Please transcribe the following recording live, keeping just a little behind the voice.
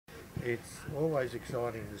It's always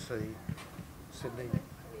exciting to see Sydney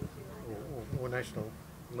or National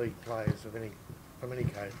League players of from any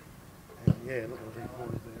code. And yeah, look at these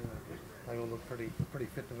boys there. They all look pretty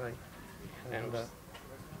fit to me.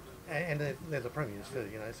 And they're the premiers too,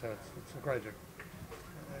 you know. So it's a great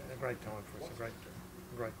time for us.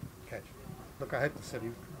 A great catch. Look, I hope the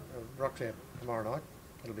city rocks out tomorrow night.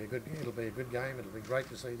 It'll be a good game. It'll be great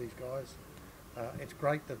to see these guys. It's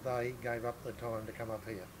great that they gave up the time to come up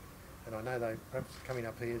here. And I know perhaps coming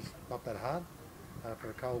up here is not that hard for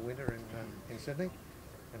a cold winter in Sydney,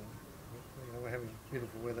 and you know, we're having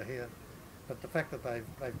beautiful weather here. But the fact that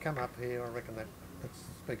they've come up here, I reckon that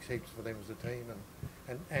speaks heaps for them as a team,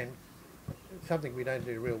 and something we don't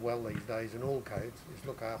do real well these days in all codes is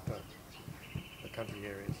look after the country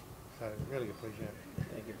areas. So really appreciate it.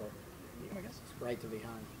 Thank you, Bob. I guess it's great to be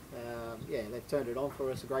home. Yeah, they've turned it on for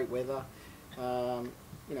us. Great weather.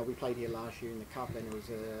 You know, we played here last year in the Cup, and it was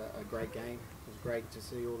a great game. It was great to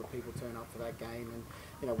see all the people turn up for that game, and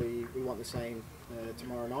you know, we want the same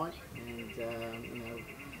tomorrow night, and you know,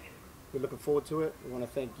 we're looking forward to it. We want to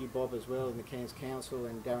thank you, Bob, as well, and the Cairns Council,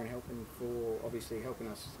 and Darren Helpin for obviously helping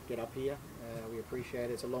us get up here. We appreciate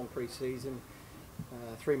it. It's a long pre-season,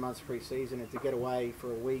 3 months pre-season, and to get away for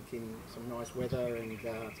a week in some nice weather, and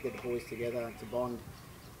to get the boys together, to bond.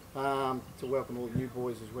 To welcome all the new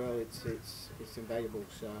boys as well, it's invaluable.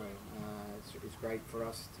 So it's great for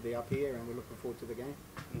us to be up here, and we're looking forward to the game.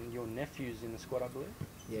 And your nephew's in the squad, I believe.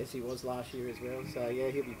 Yes, he was last year as well. So yeah,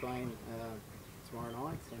 he'll be playing tomorrow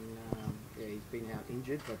night, and yeah, he's been out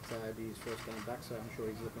injured, but it'll be his first game back. So I'm sure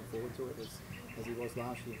he's looking forward to it as he was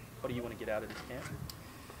last year. What do you want to get out of this camp?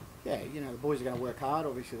 Yeah, you know, the boys are going to work hard.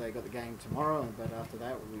 Obviously, they've got the game tomorrow, but after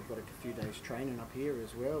that, we've got a few days training up here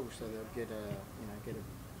as well, so they'll get a bit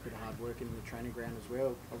of hard work in the training ground as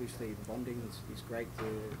well. Obviously, the bonding is great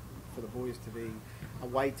for the boys to be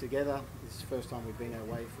away together. This is the first time we've been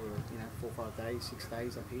away for 4 or 5 days, 6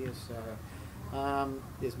 days up here. So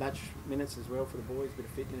there's match minutes as well for the boys, a bit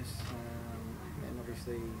of fitness, and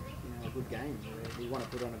obviously a good game. We want to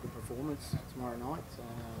put on a good performance tomorrow night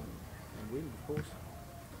and win, of course.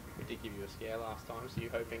 We did give you a scare last time, so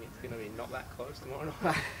you're hoping it's going to be not that close tomorrow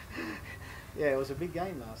night? Yeah, it was a big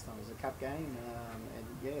game last time. It was a cup game, and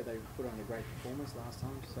yeah, they put on a great performance last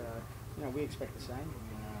time. So we expect the same.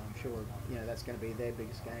 I'm sure that's going to be their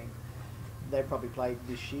biggest game they've probably played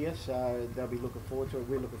this year, so they'll be looking forward to it.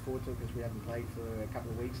 We're looking forward to it because we haven't played for a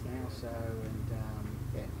couple of weeks now. So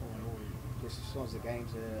yeah, all in all, just as long as the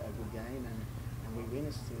game's a good game and we win,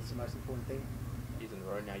 it's the most important thing. Years in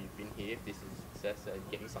a row now you've been here. This is success,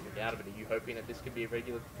 getting something out of it. Are you hoping that this could be a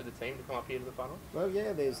regular for the team to come up here to the final? Well,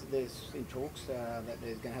 yeah, there's in talks that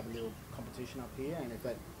there's going to have a little competition up here, and if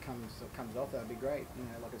that comes off, that'd be great.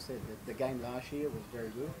 Like I said, the game last year was very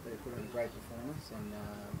good. They put in a great performance and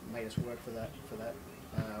made us work for that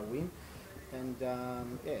win. And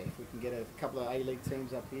yeah, if we can get a couple of A-League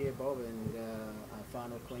teams up here, Bob, and a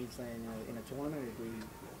final Queensland in a tournament,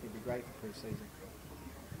 it'd be great for pre-season.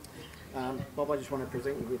 Bob, I just want to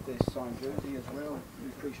present you with this signed jersey as well. We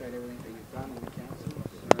appreciate everything that you've done in the council.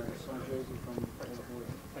 Signed jersey from all the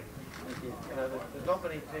boys. Thank you. There's not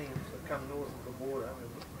many teams that come north of the border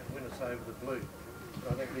and win us over the blue.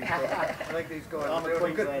 But I think these guys I'm a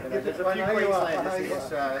Queenslander. There's a few Queenslanders here,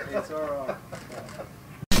 so it's all right.